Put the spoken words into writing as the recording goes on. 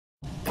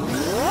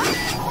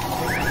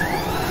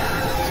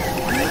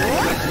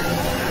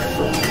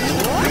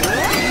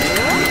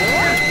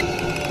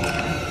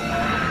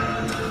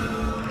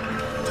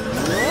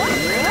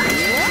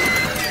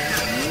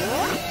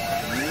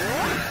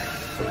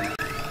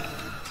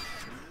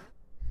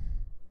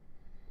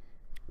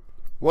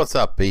What's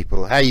up,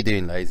 people? How you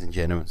doing, ladies and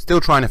gentlemen?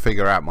 Still trying to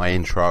figure out my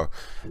intro.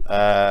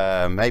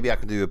 Maybe I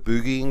can do a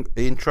boogie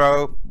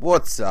intro.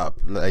 What's up,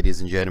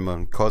 ladies and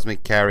gentlemen?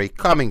 Cosmic Carry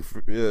coming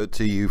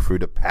to you through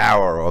the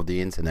power of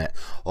the internet.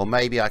 Or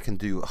maybe I can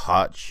do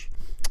Hutch.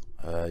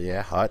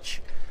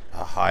 Hutch.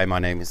 Hi, my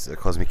name is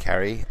Cosmic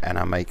Carry, and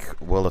I make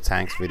World of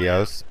Tanks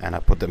videos, and I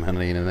put them on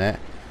the internet.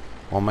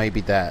 Or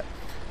maybe that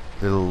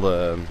little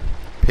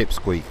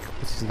pipsqueak.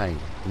 What's his name?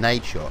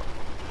 Nade Shot.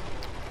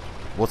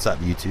 What's up,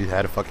 YouTube?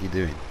 How the fuck you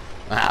doing?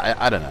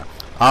 I don't know.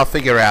 I'll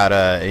figure out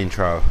an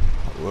intro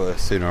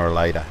sooner or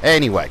later.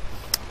 Anyway,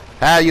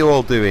 how you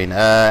all doing?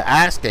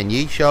 Ask and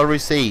ye shall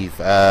receive.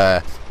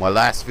 My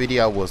last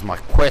video was my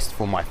quest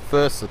for my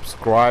first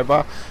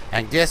subscriber,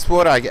 and guess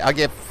what? I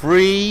get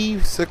free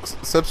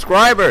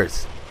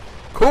subscribers.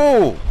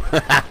 Cool.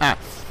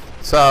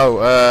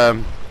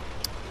 So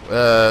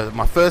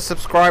my first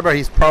subscriber,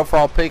 his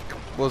profile pic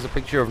was a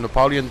picture of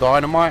Napoleon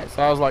Dynamite.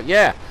 So I was like,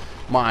 yeah.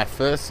 My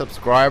first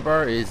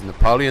subscriber is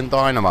Napoleon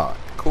Dynamite.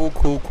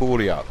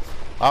 Coolio.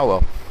 Oh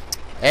well.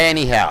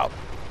 Anyhow,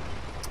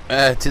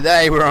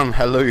 today we're on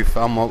Halluf.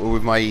 I'm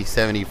with my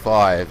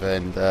E-75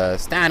 and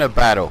standard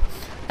battle,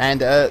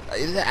 and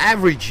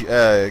average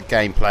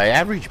gameplay,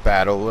 average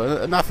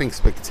battle, nothing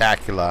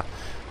spectacular,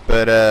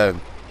 but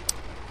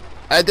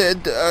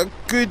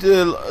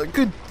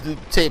good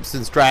tips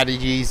and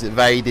strategies,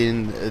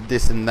 evading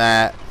this and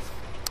that.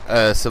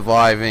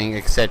 Surviving,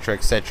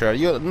 etc.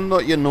 You're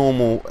not your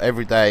normal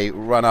everyday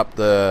run up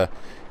the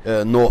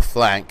north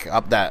flank,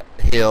 up that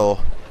hill,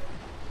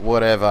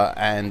 whatever,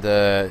 and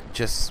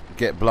just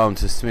get blown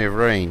to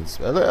smithereens.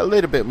 A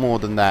little bit more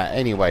than that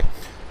anyway,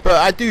 but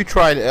I do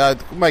try to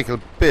make a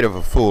bit of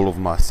a fool of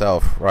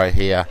myself right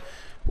here,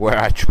 where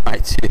I try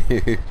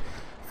to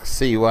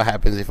see what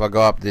happens if I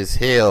go up this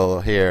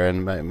hill here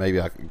and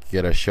maybe I could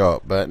get a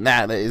shot, but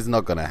nah, it's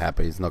not gonna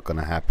happen. It's not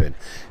gonna happen.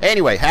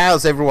 Anyway,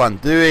 how's everyone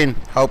doing?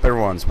 Hope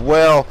everyone's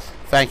well.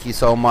 Thank you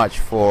so much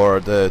for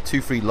the 2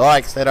 free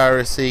likes that I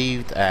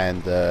received,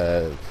 and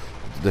the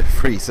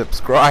free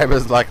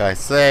subscribers, like I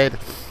said.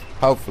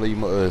 Hopefully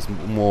there's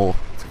more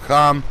to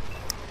come.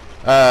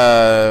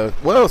 Well,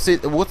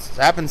 what's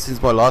happened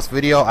since my last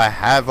video? I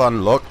have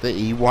unlocked the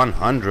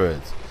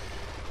E-100.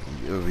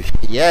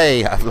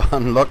 Yay, I've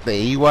unlocked the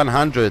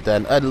E-100,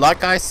 and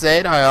like I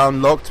said, I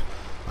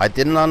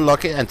didn't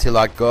unlock it until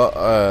I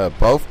got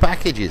both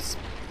packages.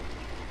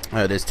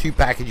 There's 2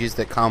 packages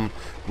that come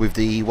with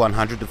the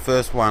E-100. The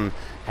first one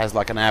has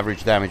like an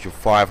average damage of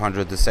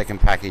 500. The second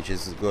package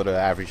has got an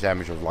average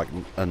damage of like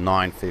a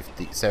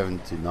 950, 7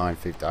 to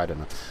 950, I don't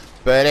know.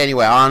 But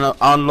anyway, I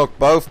unlocked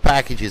both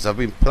packages. I've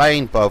been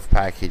playing both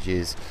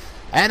packages,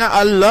 and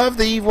I love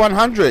the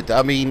E-100.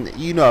 I mean,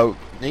 you know,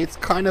 it's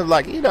kind of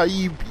like, you know,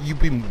 you've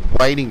been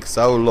waiting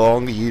so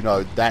long, you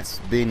know, that's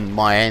been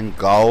my end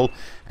goal,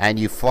 and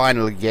you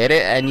finally get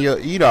it, and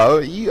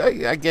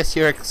I guess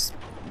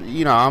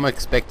I'm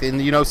expecting,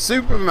 you know,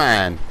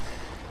 Superman,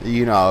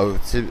 you know,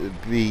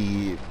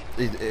 I'm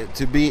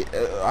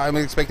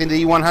expecting the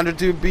E-100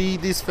 to be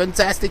this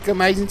fantastic,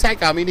 amazing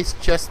tank. I mean, it's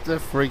just a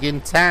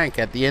friggin' tank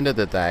at the end of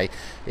the day.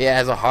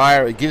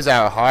 It gives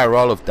out a higher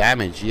roll of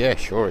damage. Yeah,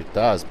 sure it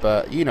does,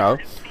 but you know,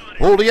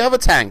 all the other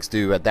tanks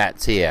do at that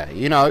tier.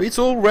 You know, it's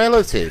all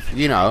relative.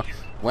 You know,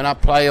 when I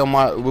play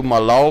with my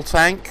LOL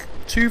tank,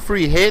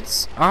 2-3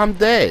 hits, I'm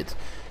dead.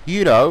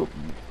 You know,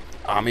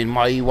 I'm in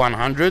my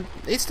E-100.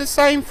 It's the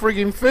same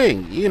friggin'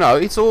 thing. You know,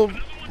 it's all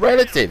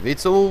relative.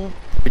 It's all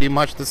pretty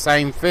much the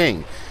same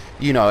thing.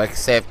 You know,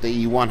 except the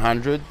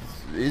E-100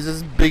 is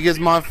as big as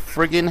my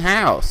friggin'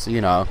 house.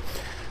 You know,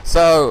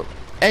 so.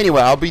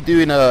 Anyway, I'll be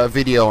doing a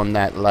video on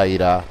that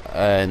later,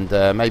 and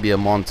maybe a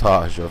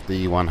montage of the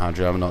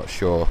E-100, I'm not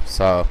sure.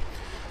 So,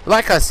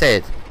 like I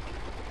said,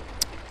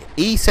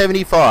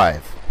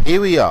 E-75,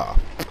 here we are.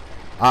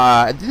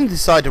 I didn't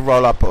decide to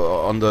roll up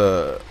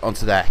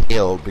onto that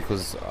hill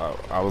because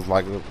I was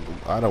like,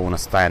 I don't want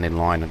to stand in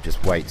line and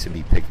just wait to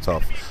be picked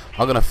off.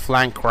 I'm gonna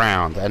flank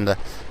round, and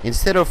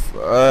instead of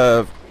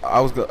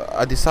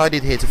I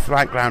decided here to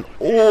flank round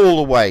all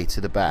the way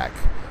to the back.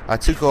 I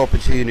took the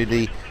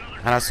opportunity.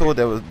 And I saw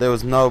there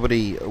was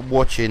nobody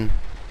watching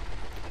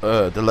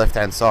the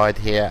left-hand side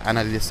here, and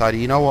I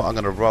decided, you know what, I'm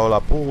going to roll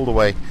up all the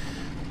way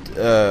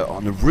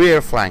on the rear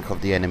flank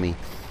of the enemy,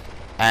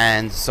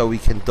 and so we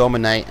can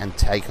dominate and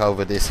take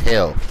over this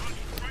hill.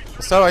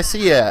 So I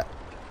see a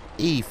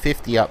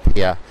E50 up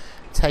here,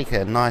 take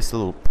a nice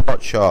little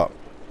pot shot,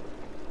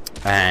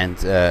 and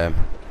am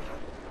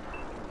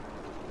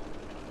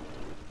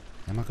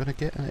I gonna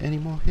get any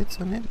more hits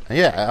on him?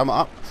 Yeah, I'm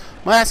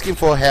asking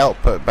for help,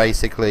 but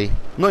basically,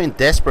 I'm not in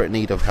desperate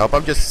need of help.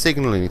 I'm just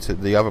signaling to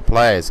the other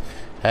players,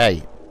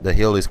 hey, the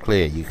hill is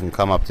clear. You can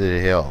come up to the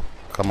hill.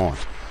 Come on.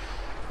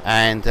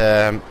 And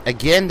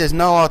again, there's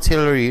no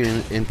artillery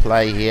in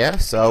play here,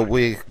 so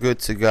we're good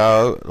to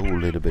go. Ooh, a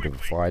little bit of a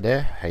fire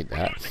there. Hate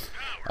that.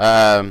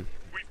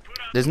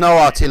 There's no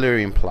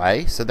artillery in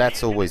play, so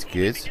that's always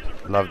good.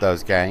 Love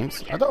those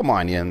games. I don't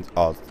mind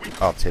the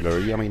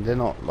artillery. I mean, they're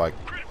not like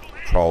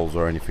trolls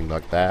or anything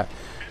like that.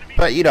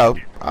 But you know,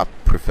 I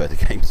prefer the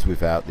games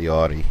without the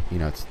arty, you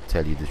know, to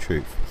tell you the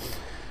truth.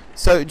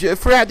 So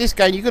throughout this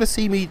game, you're gonna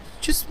see me,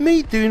 just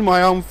me doing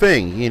my own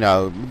thing. You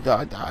know,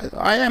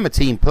 I am a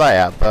team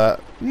player,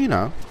 but you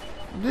know,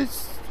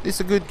 it's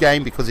a good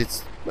game because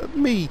it's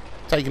me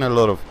taking a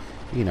lot of,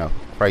 you know,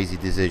 crazy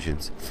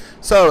decisions.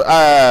 So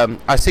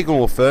I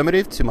signal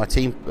affirmative to my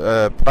team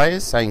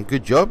players, saying,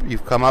 "Good job,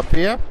 you've come up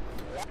here.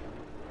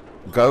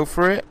 Go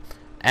for it."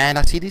 And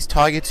I see this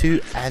Tiger 2,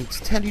 and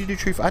to tell you the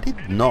truth, I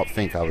did not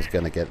think I was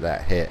gonna get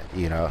that hit.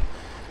 You know,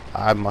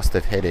 I must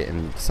have hit it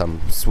in some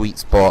sweet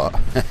spot.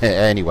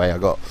 Anyway, I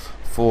got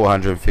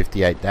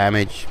 458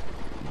 damage.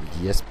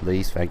 Yes,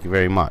 please, thank you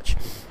very much.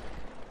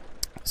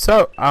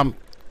 So I'm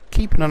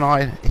keeping an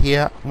eye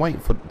here, waiting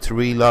for it to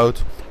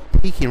reload,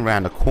 peeking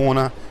around the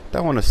corner.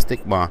 Don't want to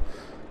stick my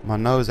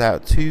nose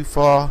out too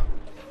far,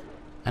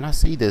 and I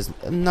see there's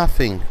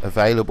nothing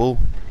available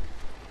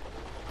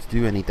to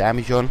do any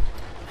damage on.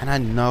 And I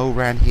know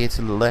round here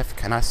to the left,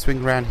 can I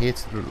swing round here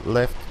to the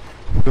left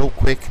real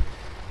quick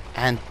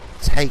and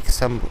take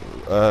some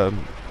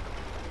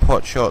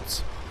pot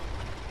shots?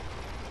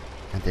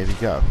 And there we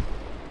go.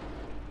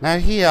 Now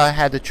here I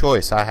had a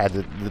choice. I had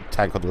the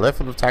tank on the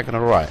left or the tank on the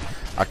right.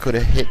 I could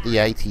have hit the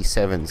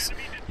 87's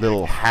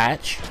little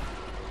hatch,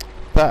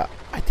 but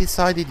I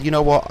decided, you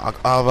know what,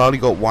 I've only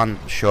got one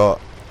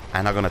shot,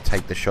 and I'm going to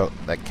take the shot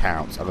that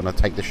counts. I'm going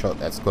to take the shot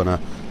that's going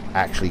to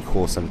actually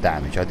cause some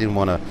damage. I didn't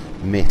want to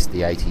miss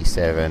the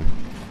 87,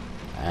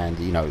 and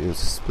you know, it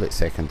was a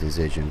split-second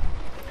decision.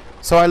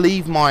 So I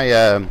leave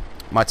my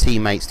my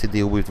teammates to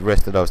deal with the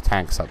rest of those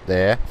tanks up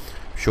there.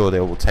 I'm sure they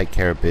will take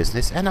care of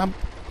business, and I'm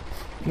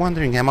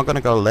wondering, am I going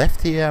to go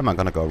left here? Am I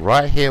going to go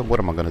right here?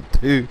 What am I going to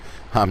do?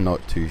 I'm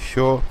not too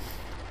sure.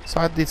 So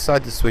I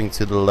decided to swing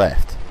to the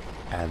left,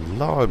 and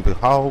lo and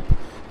behold,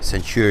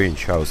 Centurion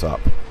shows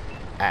up.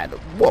 And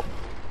what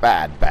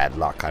bad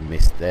luck I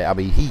missed there. I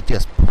mean, he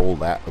just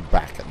pulled out the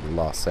back at the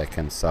last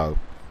second, so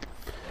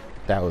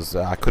that was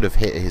I could have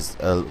hit his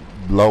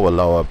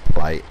lower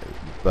plate,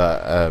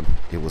 but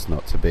it was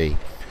not to be.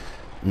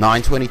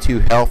 922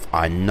 health.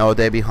 I know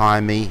they're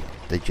behind me.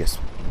 They just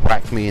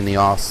whacked me in the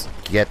ass.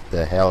 Get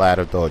the hell out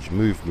of dodge.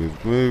 Move.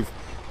 I'm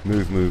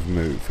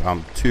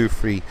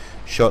 2-3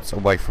 shots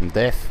away from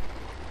death.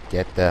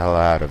 Get the hell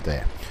out of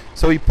there.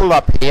 So we pull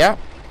up here,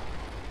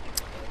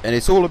 and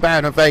it's all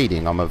about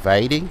evading. I'm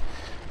evading,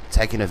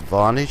 taking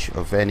advantage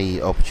of any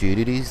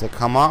opportunities that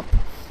come up.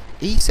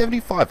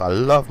 E-75, I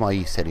love my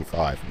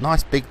E-75.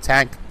 Nice big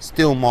tank,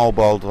 still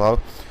mobile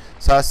though.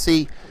 So I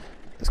see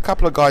there's a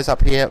couple of guys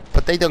up here,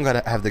 but they don't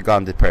gonna have the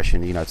gun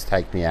depression, you know, to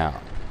take me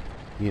out.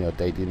 You know,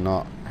 they do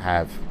not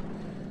have,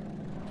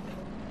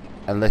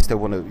 unless they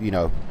want to, you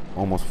know,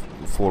 almost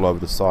fall over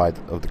the side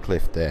of the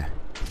cliff there.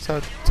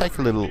 So take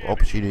a little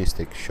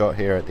opportunistic shot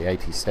here at the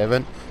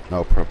 87,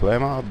 no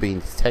problema. I've been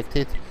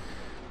detected.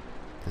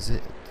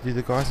 Do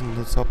the guys on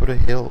the top of the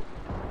hill,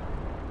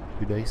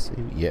 do they see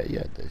me? Yeah,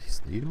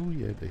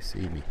 they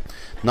see me.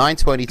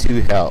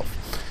 922 health.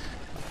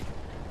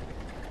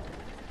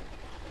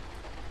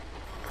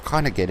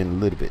 Kind of getting a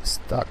little bit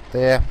stuck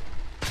there.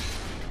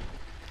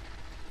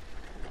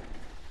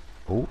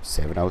 Oh,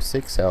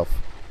 706 health.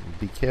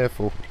 Be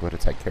careful, got to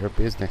take care of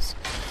business.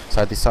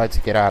 So I decide to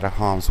get out of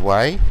harm's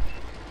way.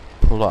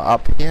 Pull her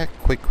up here,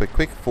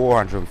 quick.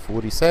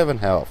 447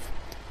 health.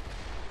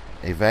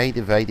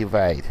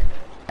 Evade.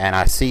 And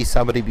I see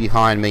somebody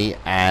behind me,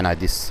 and I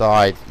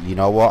decide, you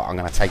know what, I'm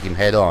going to take him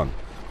head on,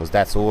 because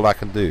that's all I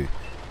can do.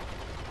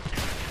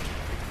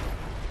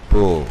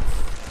 Boom.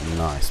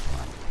 Nice one.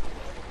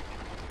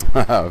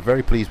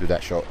 Very pleased with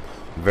that shot.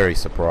 Very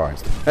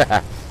surprised.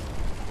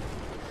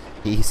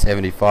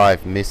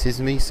 E-75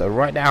 misses me, so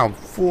right now I'm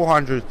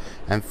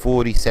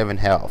 447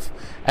 health.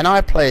 And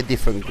I play a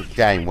different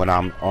game when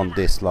I'm on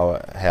this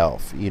lower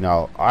health. You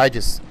know, I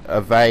just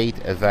evade,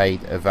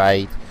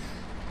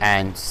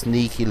 and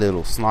sneaky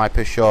little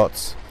sniper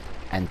shots,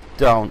 and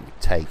don't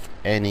take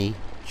any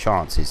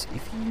chances.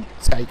 If you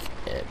take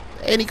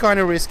any kind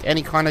of risk,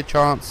 any kind of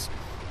chance,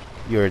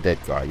 you're a dead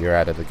guy. You're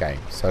out of the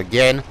game. So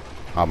again,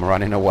 I'm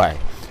running away.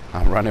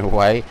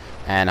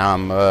 And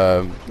I'm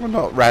well,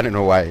 not running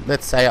away.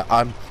 Let's say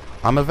I'm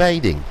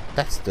evading.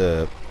 That's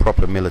the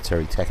proper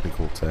military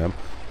technical term.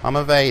 I'm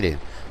evading.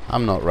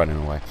 I'm not running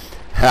away.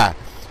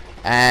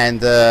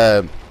 And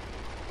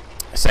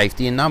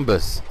safety in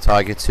numbers.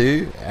 Tiger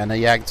 2 and a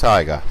Yag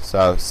Tiger.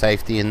 So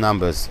safety in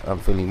numbers. I'm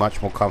feeling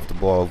much more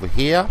comfortable over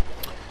here.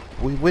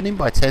 We're winning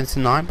by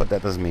 10-9, but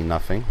that doesn't mean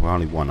nothing. We're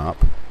only one up.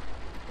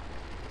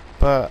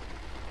 But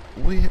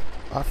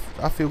I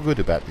feel good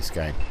about this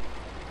game.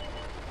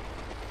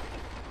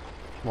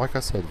 Like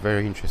I said,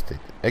 very interested.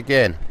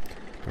 Again,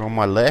 they're on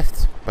my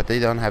left, but they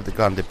don't have the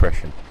gun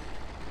depression.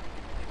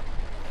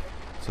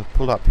 So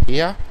pull up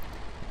here.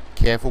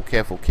 Careful.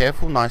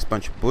 Nice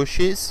bunch of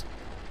bushes.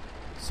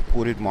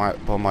 Supported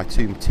by my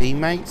two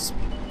teammates.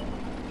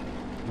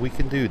 We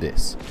can do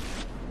this.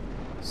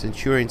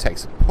 Centurion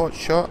takes a pot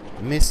shot,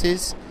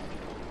 misses.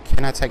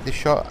 Can I take the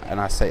shot? And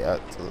I say,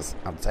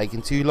 I'm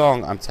taking too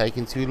long.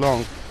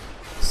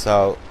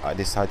 So I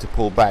decided to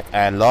pull back,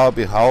 and lo and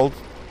behold,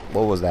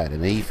 what was that,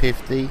 an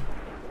E-50?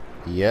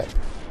 Yep.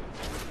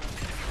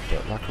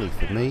 But luckily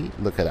for me,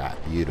 look at that,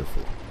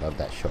 beautiful, love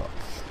that shot.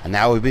 And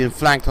now we're being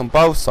flanked on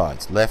both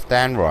sides, left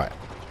and right.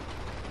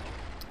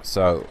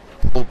 So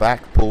pull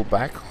back,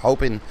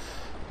 hoping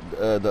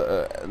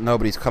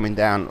nobody's coming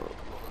down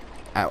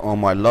on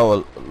my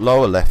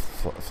lower left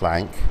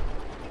flank.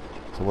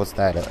 So what's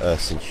that, a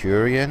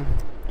Centurion?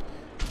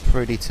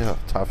 Pretty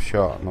tough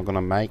shot. I'm not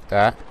gonna make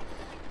that.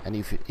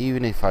 And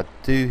even if I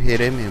do hit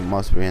him, he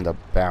must end up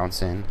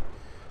bouncing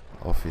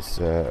off his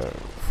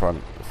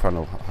front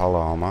of hull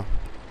armor.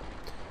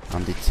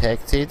 I'm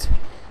detected.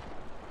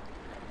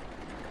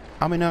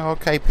 I'm in an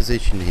okay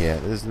position here.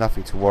 There's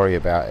nothing to worry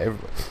about.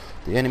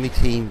 The enemy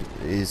team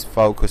is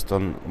focused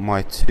on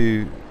my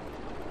two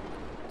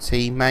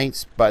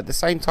teammates, but at the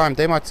same time,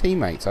 they're my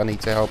teammates. I need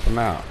to help them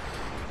out,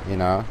 you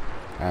know.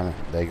 And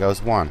there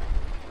goes one.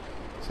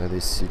 So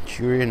this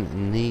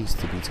Centurion needs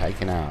to be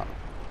taken out.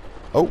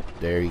 Oh,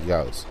 there he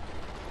goes.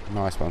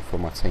 Nice one for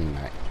my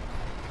teammate.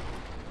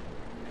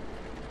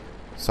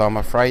 So I'm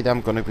afraid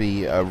I'm going to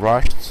be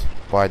rushed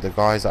by the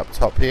guys up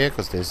top here,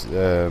 because there's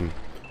I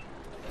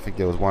think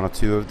there was one or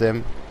two of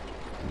them,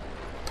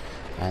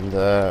 and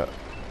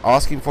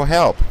asking for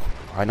help.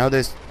 I know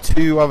there's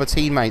two other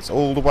teammates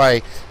all the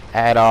way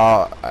at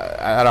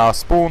our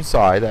spawn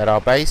side, at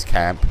our base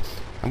camp,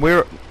 and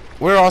we're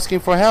asking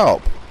for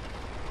help,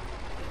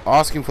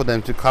 asking for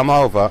them to come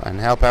over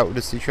and help out with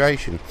the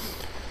situation.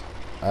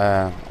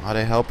 Are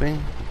they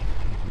helping?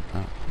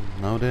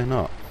 No, they're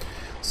not.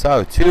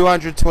 So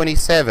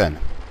 227.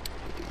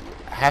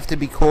 Have to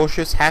be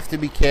cautious, have to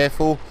be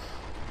careful,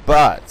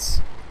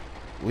 but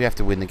we have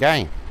to win the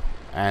game.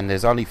 And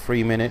there's only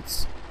 3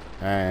 minutes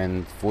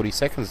and 40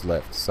 seconds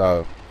left.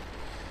 So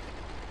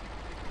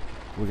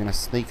we're gonna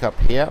sneak up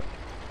here,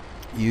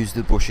 use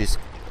the bushes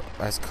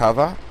as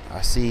cover.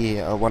 I see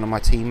one of my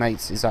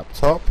teammates is up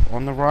top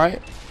on the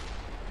right.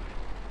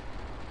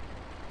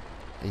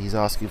 He's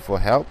asking for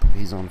help.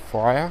 He's on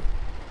fire.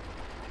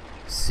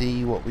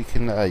 See what we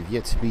can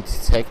yet to be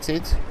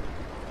detected.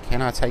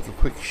 Can I take a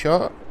quick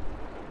shot?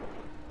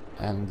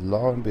 And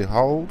lo and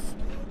behold,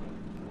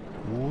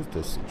 ooh,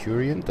 the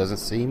Centurion doesn't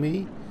see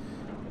me.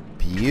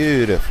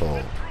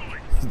 Beautiful.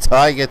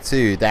 Tiger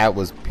 2, that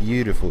was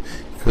beautiful.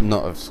 Could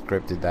not have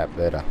scripted that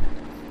better.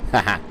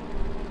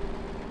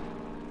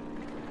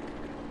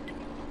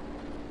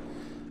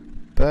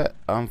 But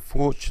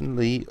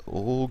unfortunately,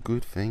 all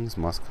good things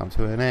must come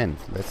to an end.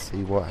 Let's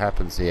see what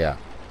happens here.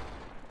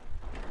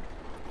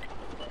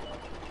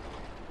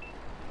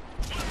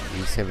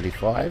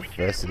 E-75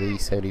 versus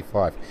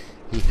E-75.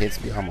 He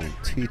hits me. I'm on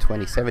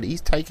 227.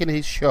 He's taking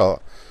his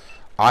shot.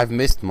 I've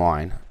missed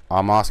mine.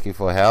 I'm asking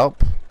for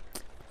help.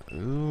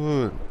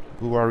 Ooh,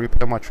 will I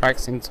repair my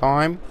tracks in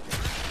time?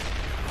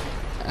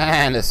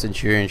 And the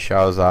Centurion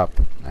shows up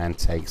and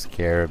takes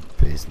care of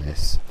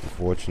business.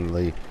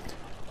 Unfortunately,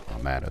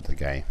 I'm out of the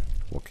game.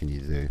 What can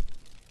you do?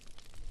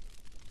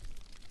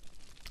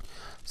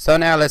 So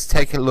now let's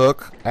take a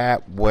look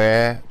at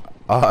where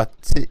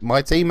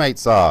my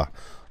teammates are.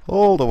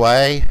 All the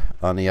way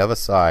on the other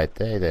side.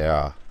 There they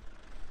are.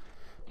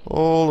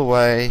 All the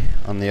way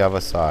on the other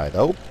side.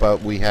 Oh,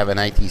 but we have an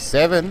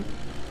 87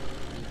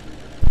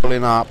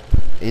 pulling up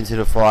into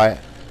the fight,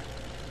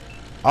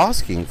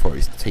 asking for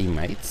his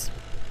teammates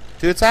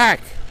to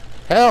attack.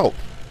 Help!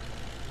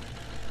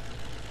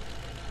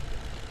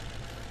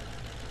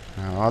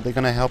 Now, are they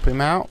going to help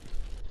him out?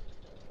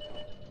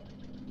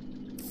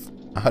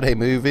 Are they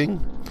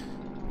moving?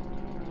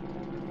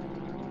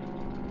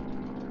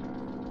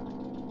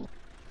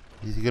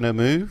 Is he going to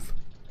move?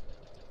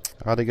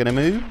 Are they going to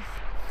move?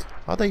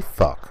 Are they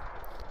fuck?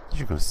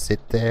 You're going to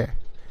sit there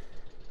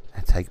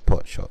and take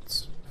pot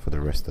shots for the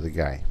rest of the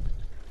game.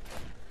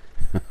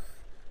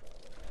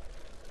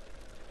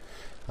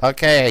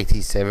 Okay,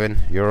 87,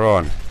 you're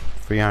on.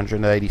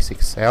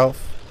 386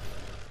 health.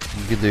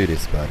 You can do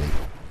this, buddy.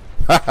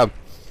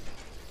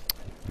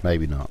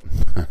 Maybe not.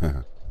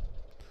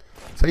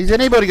 So is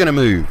anybody going to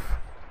move?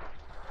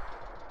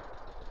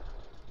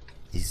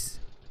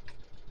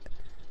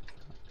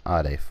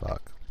 Are they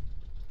fuck?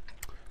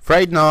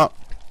 Afraid not.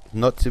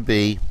 Not to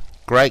be.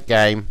 Great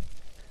game.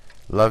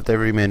 Loved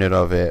every minute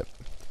of it.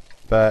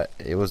 But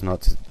it was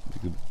not to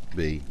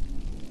be.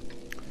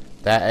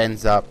 That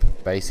ends up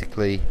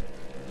basically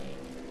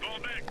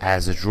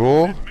as a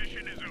draw.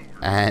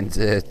 And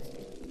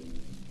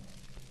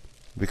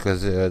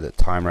because the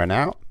time ran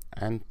out.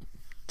 And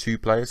 2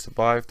 players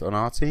survived on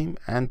our team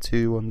and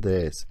 2 on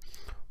theirs.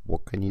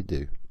 What can you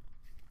do?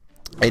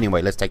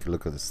 Anyway, let's take a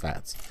look at the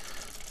stats.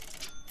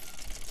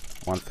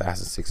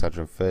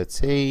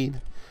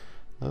 1,613.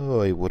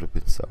 Oh, it would have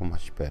been so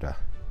much better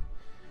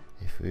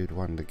if we had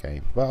won the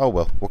game. But oh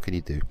well, what can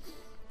you do?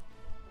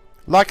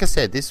 Like I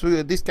said, this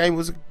game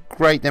was a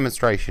great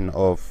demonstration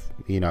of,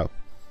 you know,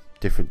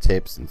 different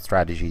tips and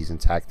strategies and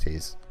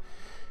tactics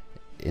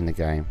in the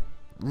game.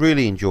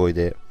 Really enjoyed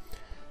it.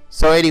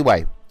 So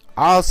anyway,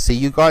 I'll see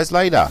you guys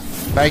later.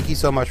 Thank you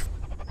so much for